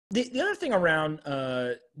The other thing around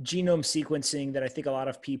genome sequencing that I think a lot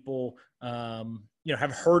of people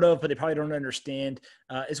have heard of, but they probably don't understand,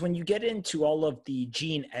 is when you get into all of the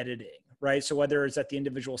gene editing, right? So whether it's at the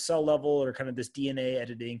individual cell level or kind of this DNA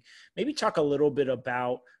editing, maybe talk a little bit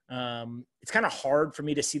about, it's kind of hard for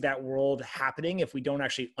me to see that world happening if we don't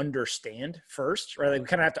actually understand first, right? Like we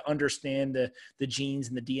kind of have to understand the genes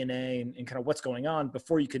and the DNA and kind of what's going on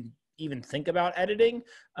before you could even think about editing.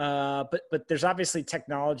 But there's obviously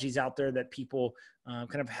technologies out there that people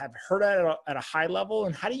kind of have heard at a high level.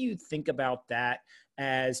 And how do you think about that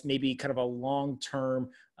as maybe kind of a long-term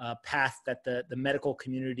path that the medical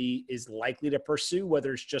community is likely to pursue,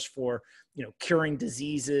 whether it's just for, curing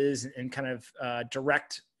diseases and kind of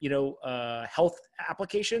direct, health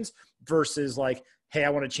applications versus like, hey, I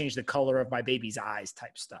want to change the color of my baby's eyes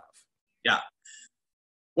type stuff? Yeah.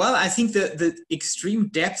 Well, I think the extreme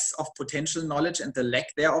depth of potential knowledge and the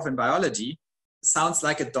lack thereof in biology sounds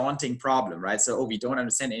like a daunting problem, right? So, we don't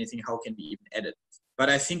understand anything. How can we even edit? But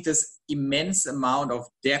I think this immense amount of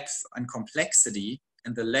depth and complexity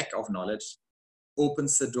and the lack of knowledge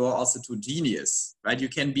opens the door also to genius, right? You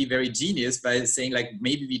can be very genius by saying like,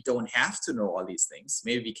 maybe we don't have to know all these things.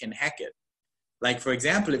 Maybe we can hack it. Like, for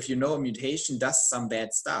example, if you know a mutation does some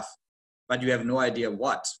bad stuff, but you have no idea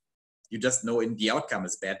what. You just know in the outcome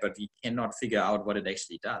is bad, but we cannot figure out what it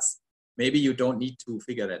actually does. Maybe you don't need to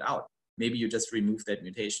figure that out. Maybe you just remove that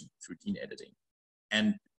mutation through gene editing.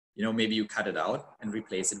 And, maybe you cut it out and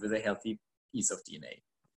replace it with a healthy piece of DNA.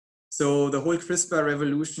 So the whole CRISPR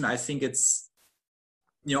revolution, I think it's,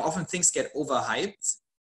 often things get overhyped,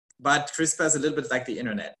 but CRISPR is a little bit like the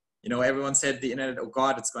internet. Everyone said the internet, oh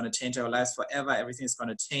God, it's going to change our lives forever. Everything is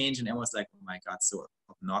going to change. And everyone's like, oh my God, so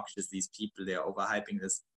obnoxious, these people, they're overhyping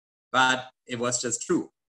this. But it was just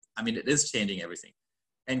true. I mean, it is changing everything.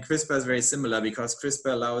 And CRISPR is very similar because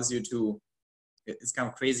CRISPR allows you to, it's kind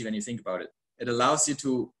of crazy when you think about it. It allows you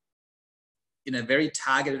to, in a very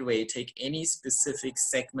targeted way, take any specific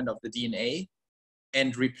segment of the DNA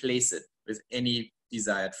and replace it with any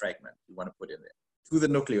desired fragment you want to put in there to the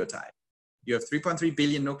nucleotide. You have 3.3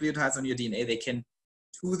 billion nucleotides on your DNA. They can,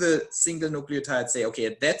 to the single nucleotide, say, okay,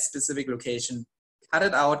 at that specific location, cut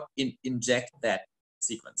it out, inject that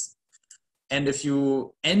sequence. And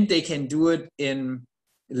they can do it in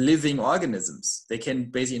living organisms. They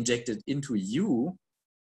can basically inject it into you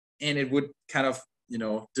and it would kind of,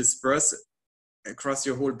 disperse across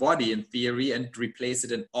your whole body in theory and replace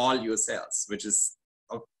it in all your cells, which is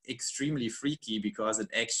extremely freaky because it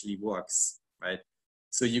actually works, right?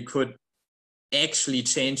 So you could actually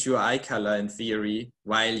change your eye color in theory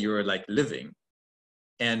while you're like living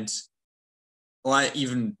or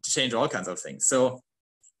even change all kinds of things. So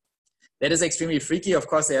that is extremely freaky. Of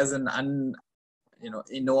course, there's an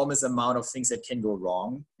enormous amount of things that can go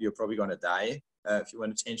wrong. You're probably going to die if you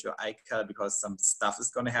want to change your eye color because some stuff is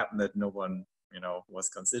going to happen that no one, was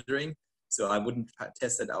considering. So I wouldn't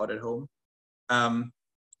test it out at home.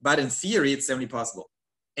 But in theory, it's definitely possible.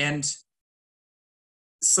 And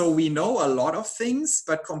so we know a lot of things,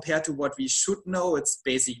 but compared to what we should know, it's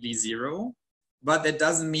basically zero. But that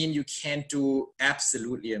doesn't mean you can't do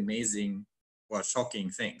absolutely amazing or shocking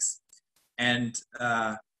things. And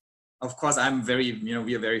of course, I'm very,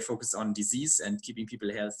 we are very focused on disease and keeping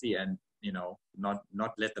people healthy and,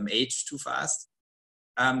 not let them age too fast.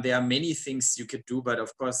 There are many things you could do, but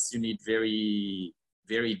of course you need very,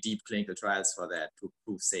 very deep clinical trials for that to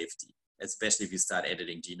prove safety, especially if you start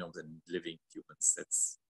editing genomes in living humans.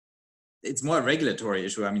 It's more a regulatory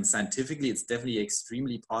issue. I mean, scientifically, it's definitely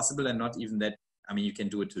extremely possible and not even that, you can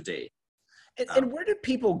do it today. And where do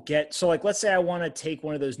people get, so like, let's say I want to take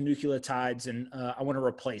one of those nucleotides and I want to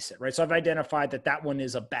replace it, right? So I've identified that one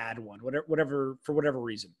is a bad one, whatever, for whatever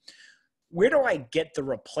reason. Where do I get the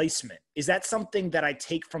replacement? Is that something that I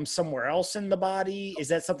take from somewhere else in the body? Is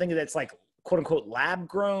that something that's like, quote unquote, lab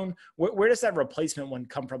grown? Where does that replacement one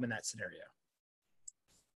come from in that scenario?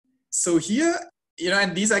 So here,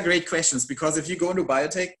 and these are great questions because if you go into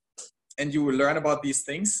biotech and you will learn about these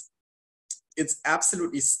things, it's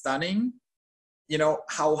absolutely stunning,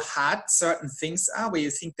 how hard certain things are where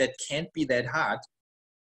you think that can't be that hard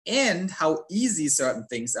and how easy certain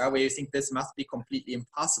things are where you think this must be completely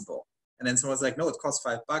impossible. And then someone's like, no, it costs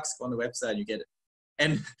 $5, go on the website, you get it.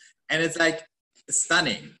 And it's like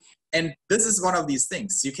stunning. And this is one of these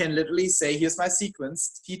things. You can literally say, here's my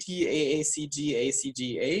sequence,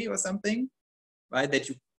 TTAACGACGA or something, right? That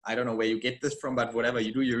I don't know where you get this from, but whatever,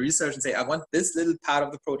 you do your research and say, I want this little part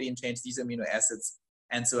of the protein change, these amino acids.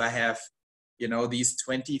 And so I have, these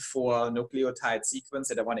 24 nucleotide sequence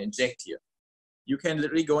that I want to inject here. You can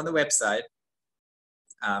literally go on the website.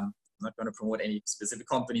 I'm not going to promote any specific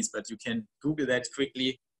companies, but you can Google that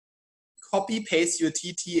quickly. copy paste your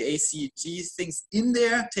TTACG things in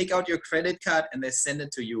there, take out your credit card, and they send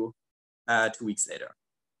it to you 2 weeks later.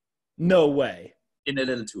 No way. In a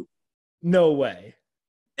little tube. No way.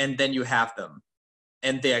 And then you have them,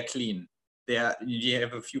 and they are clean. You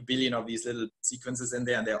have a few billion of these little sequences in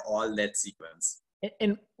there, and they're all that sequence.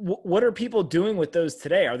 And what are people doing with those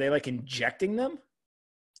today? Are they like injecting them?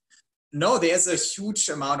 No, there's a huge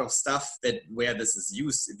amount of stuff where this is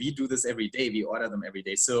used. We do this every day. We order them every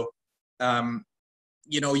day. So,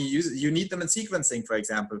 you need them in sequencing, for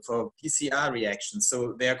example, for PCR reactions.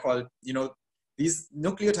 So they're called, these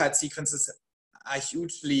nucleotide sequences are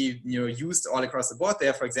hugely, used all across the board. They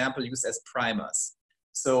are, for example, used as primers.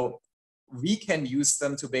 So we can use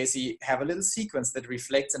them to basically have a little sequence that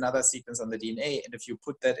reflects another sequence on the DNA. And if you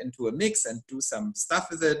put that into a mix and do some stuff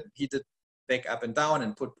with it, heat it back up and down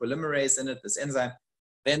and put polymerase in it, this enzyme,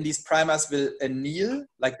 then these primers will anneal,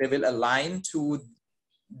 like they will align to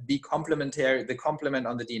the complement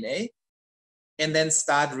on the DNA, and then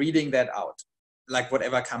start reading that out, like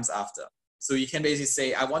whatever comes after. So you can basically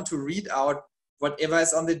say, I want to read out whatever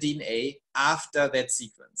is on the DNA after that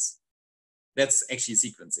sequence. That's actually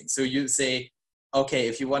sequencing. So you say, okay,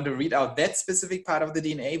 if you want to read out that specific part of the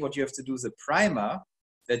DNA, what you have to do is a primer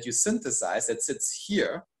that you synthesize that sits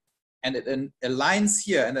here, and it aligns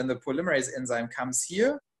here, and then the polymerase enzyme comes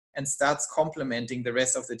here and starts complementing the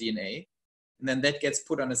rest of the DNA. And then that gets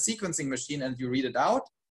put on a sequencing machine, and you read it out,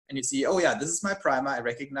 and you see, oh yeah, this is my primer. I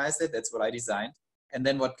recognize it. That's what I designed. And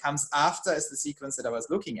then what comes after is the sequence that I was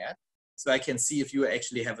looking at. So I can see if you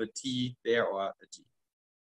actually have a T there or a G.